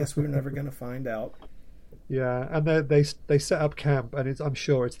 I guess we're never going to find out. Yeah, and they set up camp, and I'm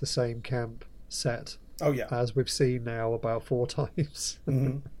sure it's the same camp set. Oh yeah, as we've seen now about 4 times.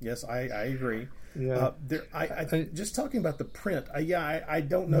 Mm-hmm. Yes, I agree. Yeah, I just talking about the print. I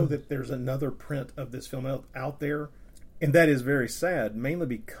don't know that there's another print of this film out there, and that is very sad. Mainly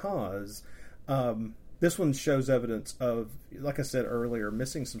because this one shows evidence of, like I said earlier,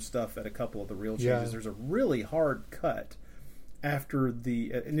 missing some stuff at a couple of the reel changes. Yeah. There's a really hard cut after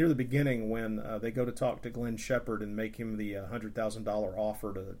near the beginning when they go to talk to Glenn Shepherd and make him the $100,000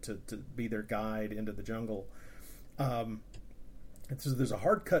 offer to be their guide into the jungle. So there's a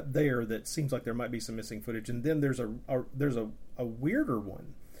hard cut there that seems like there might be some missing footage, and then there's a weirder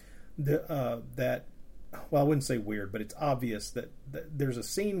one that well, I wouldn't say weird, but it's obvious that there's a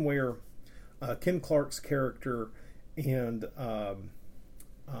scene where Ken Clark's character and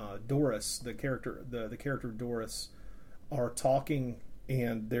Doris, the character Doris, are talking,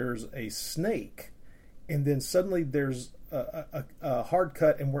 and there's a snake, and then suddenly there's a hard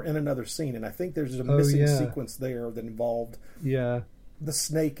cut, and we're in another scene, and I think there's a missing sequence there that involved the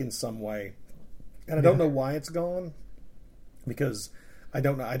snake in some way, and I don't know why it's gone, because I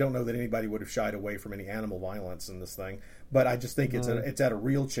don't know that anybody would have shied away from any animal violence in this thing, but I just think it's at a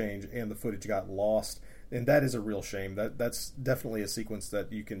reel change, and the footage got lost, and that is a real shame. That's definitely a sequence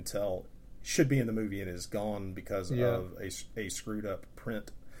that you can tell should be in the movie and is gone because of a screwed up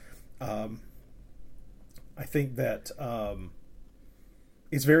print. I think that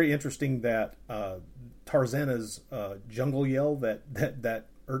it's very interesting that Tarzana's jungle yell, that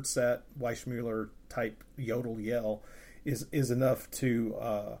Ertzat Weissmuller type yodel yell, is enough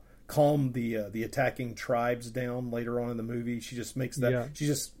to calm the attacking tribes down later on in the movie. She just makes that she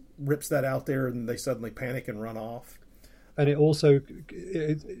just rips that out there, and they suddenly panic and run off. And it also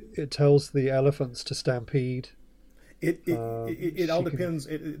it tells the elephants to stampede. It all depends.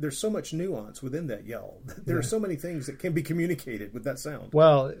 There's so much nuance within that yell. There are so many things that can be communicated with that sound.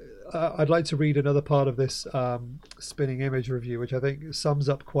 Well, I'd like to read another part of this spinning image review, which I think sums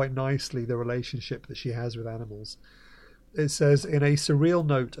up quite nicely the relationship that she has with animals. It says, in a surreal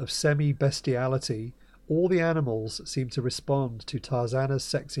note of semi-bestiality, all the animals seem to respond to Tarzana's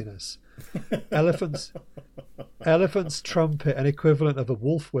sexiness. Elephants trumpet an equivalent of a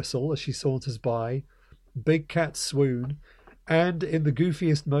wolf whistle as she saunters by. Big cats swoon, and in the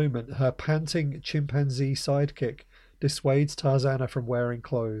goofiest moment, her panting chimpanzee sidekick dissuades Tarzana from wearing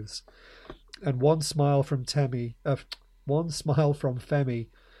clothes. And one smile from Femi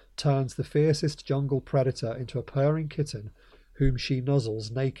turns the fiercest jungle predator into a purring kitten whom she nuzzles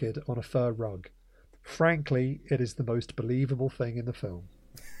naked on a fur rug. Frankly, it is the most believable thing in the film.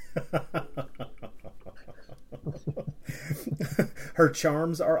 Her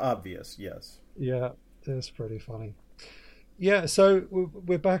charms are obvious, yes. Yeah, it's pretty funny. Yeah, so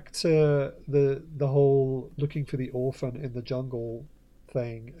we're back to the whole looking for the orphan in the jungle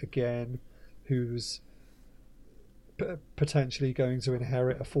thing again, who's potentially going to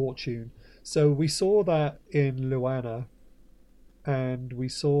inherit a fortune. So we saw that in Luana, and we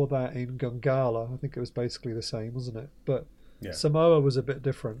saw that in Gungala. I think it was basically the same, wasn't it? But Samoa was a bit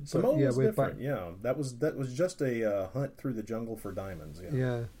different. Samoa was different. That was just a hunt through the jungle for diamonds.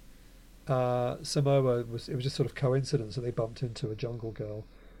 Samoa was just sort of coincidence that they bumped into a jungle girl,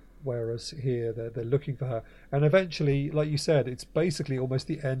 whereas here they're looking for her, and eventually, like you said, it's basically almost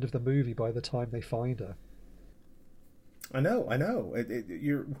the end of the movie by the time they find her. I know.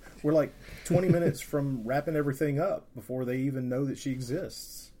 We're like 20 minutes from wrapping everything up before they even know that she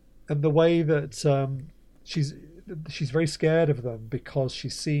exists. And the way that she's very scared of them because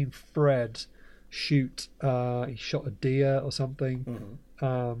she's seen Fred shoot. He shot a deer or something.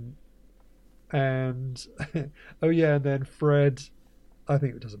 Mm-hmm. And and then Fred. I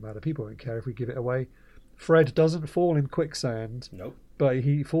think it doesn't matter. People won't care if we give it away. Fred doesn't fall in quicksand. Nope. But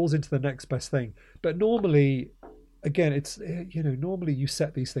he falls into the next best thing. But normally. Again, it's normally you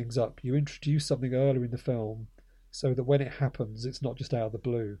set these things up. You introduce something earlier in the film so that when it happens, it's not just out of the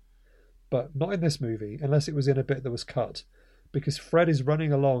blue. But not in this movie, unless it was in a bit that was cut. Because Fred is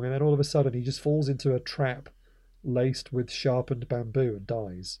running along and then all of a sudden he just falls into a trap laced with sharpened bamboo and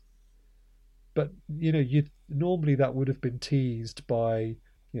dies. But, normally that would have been teased by,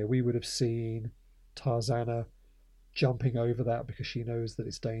 we would have seen Tarzana jumping over that because she knows that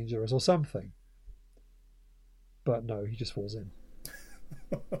it's dangerous or something. But no, he just falls in.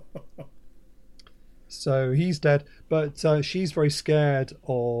 So he's dead, but she's very scared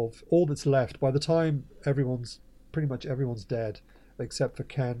of all that's left. By the time pretty much everyone's dead, except for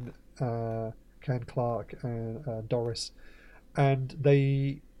Ken Clark and Doris, and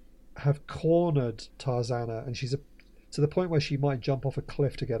they have cornered Tarzana, and she's to the point where she might jump off a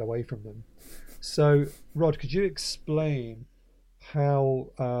cliff to get away from them. So, Rod, could you explain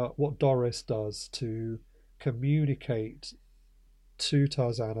how what Doris does to communicate to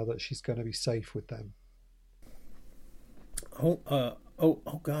Tarzana that she's going to be safe with them? Oh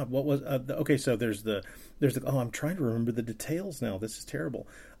God, what was okay? So there's the I'm trying to remember the details now. This is terrible.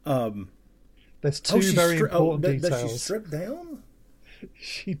 There's two very important details. Does she strip down?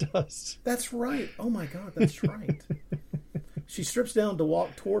 She does. That's right. Oh my God, that's right. She strips down to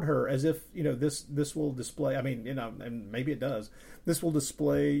walk toward her as if, this will display. I mean, and maybe it does. This will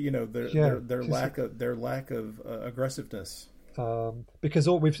display, their lack of aggressiveness. Because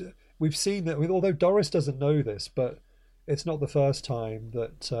we've seen that. Although Doris doesn't know this, but it's not the first time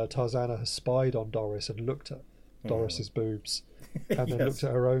that Tarzana has spied on Doris and looked at Doris's boobs, and then Yes. looked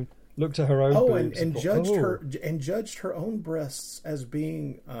at her own boobs and judged her own breasts as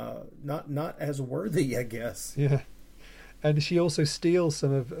being not as worthy, I guess. Yeah. And she also steals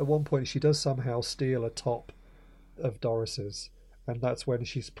at one point she does somehow steal a top of Doris's, and that's when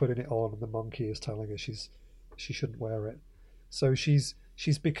she's putting it on and the monkey is telling her she shouldn't wear it. So she's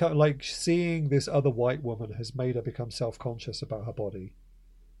become, like, seeing this other white woman has made her become self-conscious about her body.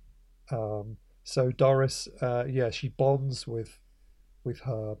 So Doris, she bonds with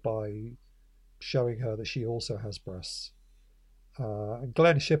her by showing her that she also has breasts. And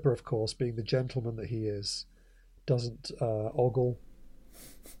Glenn Shipper, of course, being the gentleman that he is, doesn't ogle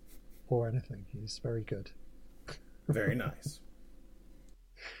or anything. He's very good. Very nice.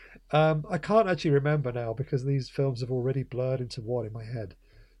 I can't actually remember now because these films have already blurred into one in my head.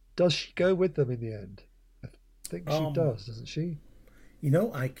 Does she go with them in the end? I think she does, doesn't she?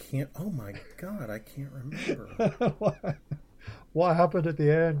 I can't. Oh my God, I can't remember. What happened at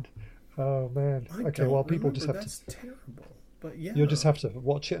the end? Oh man. Okay, well, people just have That's terrible. But yeah, you'll just have to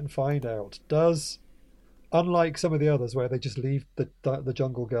watch it and find out. Unlike some of the others where they just leave the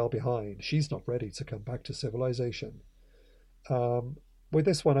jungle girl behind, she's not ready to come back to civilization. With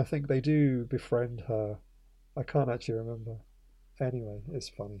this one, I think they do befriend her. I can't actually remember. Anyway, it's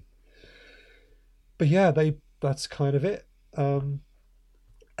funny. But yeah, that's kind of it. I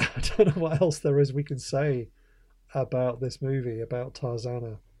don't know what else there is we can say about this movie, about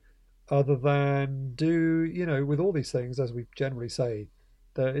Tarzana, other than with all these things, as we generally say,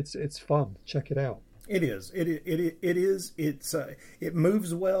 that it's fun. Check it out. It is. It is. It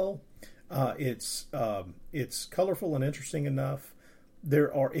moves well. It's colorful and interesting enough.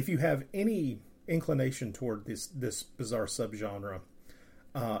 If you have any inclination toward this bizarre subgenre,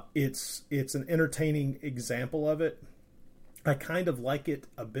 it's an entertaining example of it. I kind of like it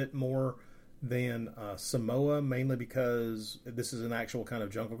a bit more than Samoa, mainly because this is an actual kind of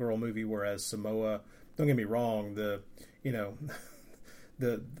Jungle Girl movie, whereas Samoa, don't get me wrong, the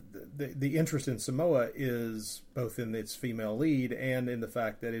interest in Samoa is both in its female lead and in the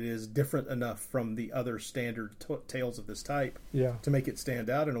fact that it is different enough from the other standard tales of this type to make it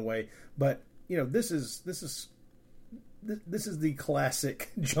stand out in a way. But this is the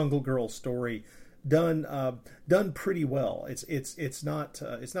classic Jungle Girl story done pretty well. It's not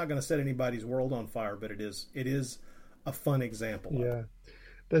going to set anybody's world on fire, but it is a fun example. Yeah.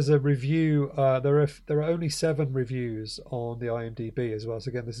 There's a review. There are only 7 reviews on the IMDb as well. So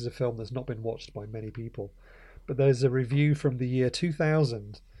again, this is a film that's not been watched by many people. But there's a review from the year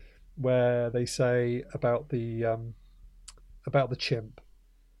 2000 where they say about the chimp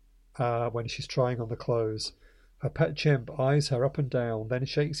when she's trying on the clothes. Her pet chimp eyes her up and down, then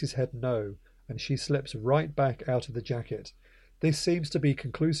shakes his head no, and she slips right back out of the jacket. This seems to be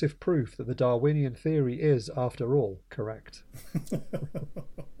conclusive proof that the Darwinian theory is, after all, correct.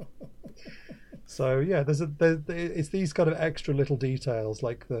 So yeah, it's these kind of extra little details,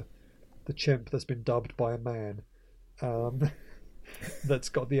 like the chimp that's been dubbed by a man, that's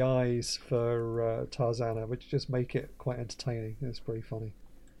got the eyes for Tarzana, which just make it quite entertaining. It's pretty funny.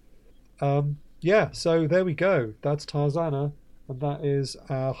 So there we go. That's Tarzana, and that is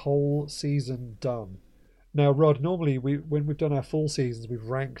our whole season done. Now, Rod, normally when we've done our full seasons, we've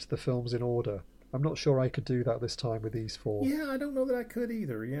ranked the films in order. I'm not sure I could do that this time with these 4. Yeah, I don't know that I could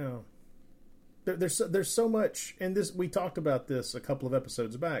either. Yeah, there's so much, and we talked about this a couple of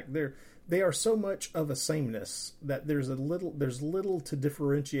episodes back. They are so much of a sameness that there's little to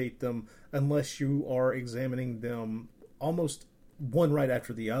differentiate them unless you are examining them almost one right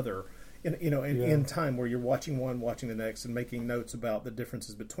after the other in time where you're watching one, watching the next, and making notes about the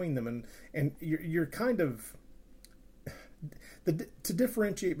differences between them, and you're kind of to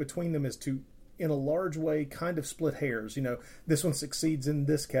differentiate between them is to, in a large way, kind of split hairs. This one succeeds in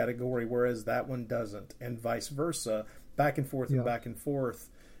this category, whereas that one doesn't, and vice versa, back and forth and back and forth,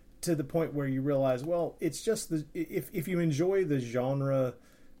 to the point where you realize, well, it's just if you enjoy the genre,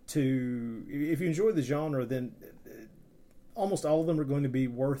 then almost all of them are going to be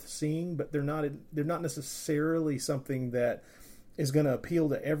worth seeing, but they're not necessarily something that is going to appeal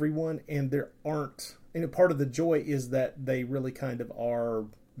to everyone, and there aren't. Part of the joy is that they really kind of are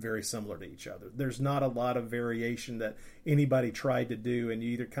very similar to each other. There's not a lot of variation that anybody tried to do, and you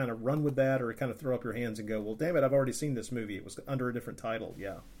either kind of run with that or kind of throw up your hands and go, well, damn it, I've already seen this movie. It was under a different title.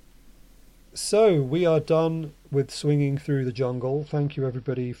 Yeah. So we are done with Swinging Through the Jungle. Thank you,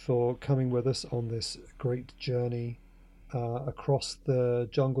 everybody, for coming with us on this great journey across the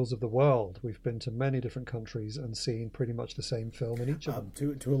jungles of the world. We've been to many different countries and seen pretty much the same film in each of them.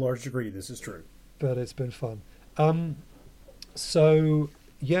 To a large degree, this is true. But it's been fun. So,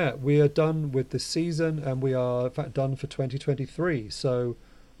 yeah, we are done with this season, and we are, in fact, done for 2023. So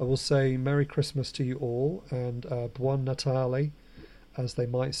I will say Merry Christmas to you all, and Buon Natale, as they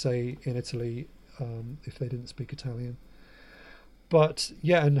might say in Italy, if they didn't speak Italian. But,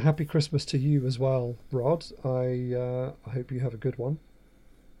 yeah, and Happy Christmas to you as well, Rod. I hope you have a good one.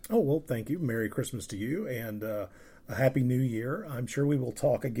 Oh, well, thank you. Merry Christmas to you, and a Happy New Year. I'm sure we will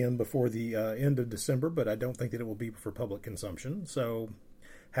talk again before the end of December, but I don't think that it will be for public consumption. So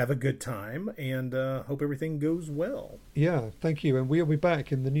have a good time, and hope everything goes well. Yeah, thank you. And we'll be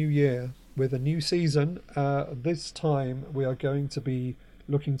back in the new year with a new season. This time we are going to be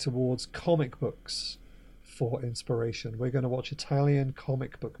looking towards comic books for inspiration. We're going to watch Italian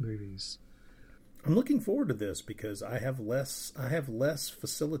comic book movies. I'm looking forward to this because I have less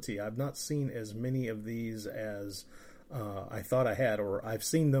facility. I've not seen as many of these as I thought I had, or I've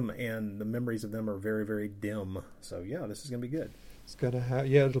seen them and the memories of them are very, very dim. So yeah, this is going to be good. It's going to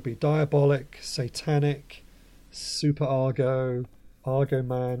have, it'll be diabolic, satanic, super Argo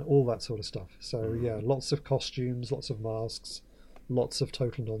Man, all that sort of stuff. So yeah, lots of costumes, lots of masks, lots of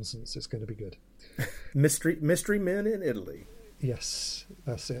total nonsense. It's going to be good. Mystery men in Italy. Yes,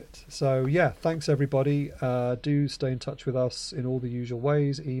 that's it. So yeah, thanks everybody. Do stay in touch with us in all the usual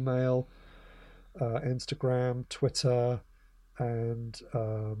ways: email, Instagram, Twitter, and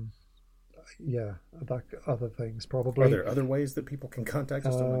other things probably. Are there other ways that people can contact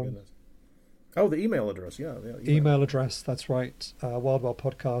us? Oh my goodness. Oh, the email address. Yeah, email address. That's right.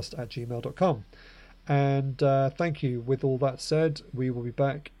 wildwildpodcast@gmail.com. And thank you. With all that said, we will be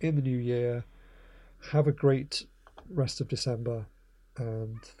back in the new year. Have a great rest of December,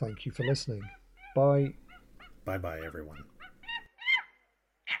 and thank you for listening. Bye. Bye everyone.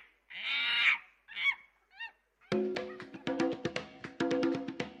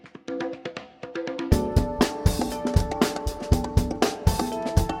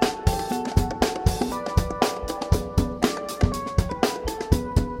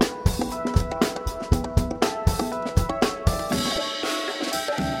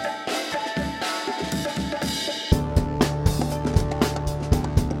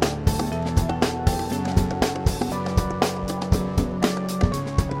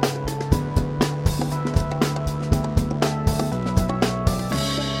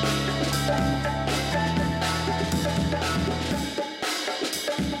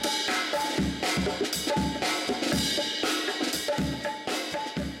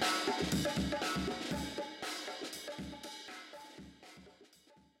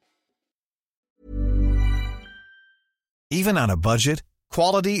 Even on a budget,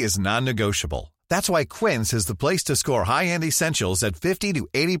 quality is non-negotiable. That's why Quince is the place to score high-end essentials at 50 to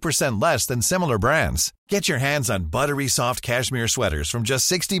 80% less than similar brands. Get your hands on buttery soft cashmere sweaters from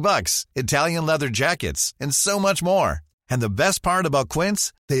just $60, Italian leather jackets, and so much more. And the best part about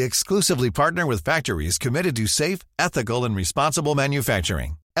Quince, they exclusively partner with factories committed to safe, ethical, and responsible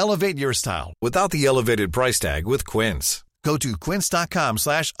manufacturing. Elevate your style without the elevated price tag with Quince. Go to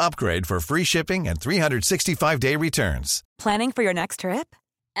quince.com/upgrade for free shipping and 365-day returns. Planning for your next trip?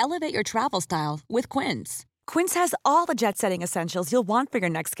 Elevate your travel style with Quince. Quince has all the jet-setting essentials you'll want for your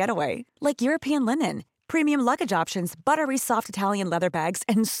next getaway, like European linen, premium luggage options, buttery soft Italian leather bags,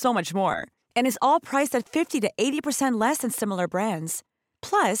 and so much more. And is all priced at 50 to 80% less than similar brands.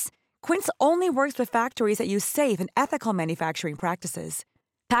 Plus, Quince only works with factories that use safe and ethical manufacturing practices.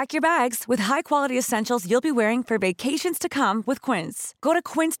 Pack your bags with high-quality essentials you'll be wearing for vacations to come with Quince. Go to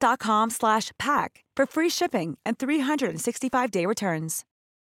quince.com/pack for free shipping and 365-day returns.